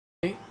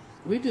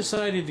we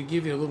decided to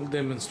give you a little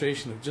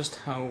demonstration of just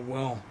how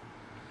well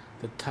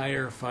the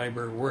tire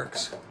fiber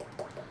works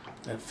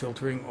at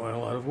filtering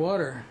oil out of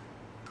water.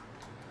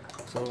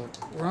 So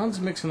Ron's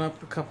mixing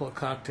up a couple of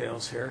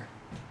cocktails here.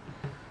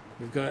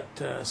 We've got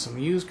some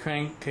used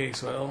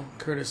crankcase oil,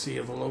 courtesy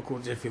of the local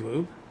Jiffy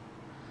Lube.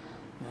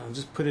 Now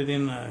just put it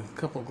in a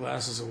couple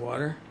glasses of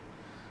water.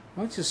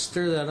 Why don't you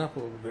stir that up a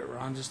little bit,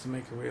 Ron, just to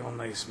make a real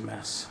nice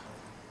mess.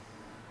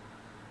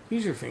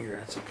 Use your finger,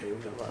 that's okay,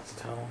 we've got lots of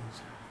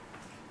towels.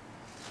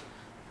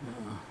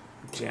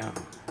 Jam.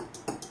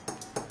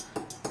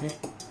 Okay.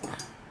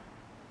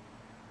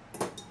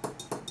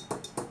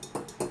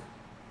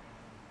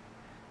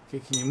 Okay,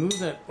 can you move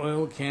that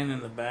oil can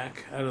in the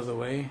back out of the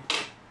way?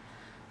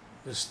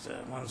 Just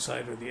one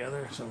side or the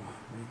other, so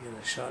we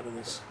get a shot of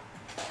this.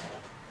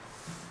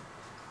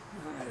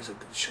 There's a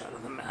good shot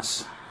of the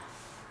mess.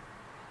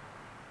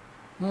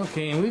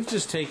 Okay, and we've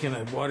just taken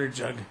a water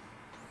jug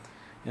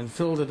and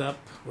filled it up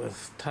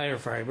with tire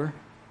fiber.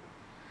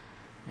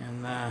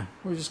 And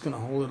we're just going to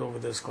hold it over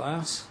this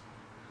glass,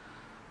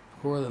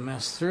 pour the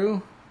mess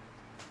through.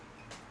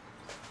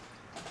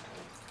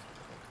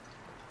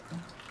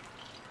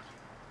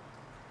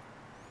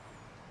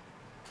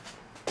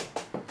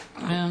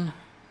 And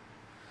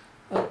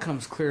out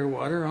comes clear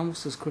water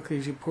almost as quickly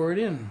as you pour it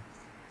in.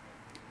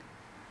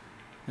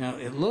 Now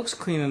it looks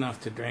clean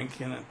enough to drink,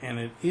 and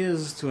it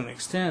is to an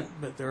extent,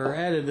 but there are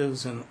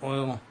additives in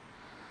oil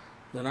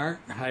that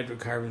aren't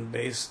hydrocarbon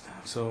based.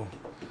 So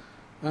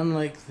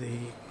unlike the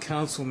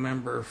council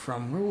member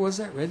from, where was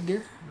that, Red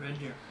Deer? Red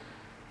Deer.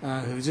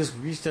 Who just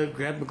reached out,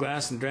 grabbed a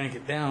glass and drank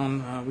it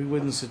down, we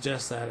wouldn't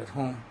suggest that at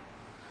home.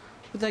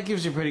 But that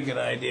gives you a pretty good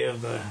idea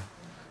of the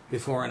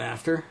before and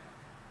after.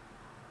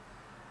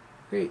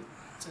 Great.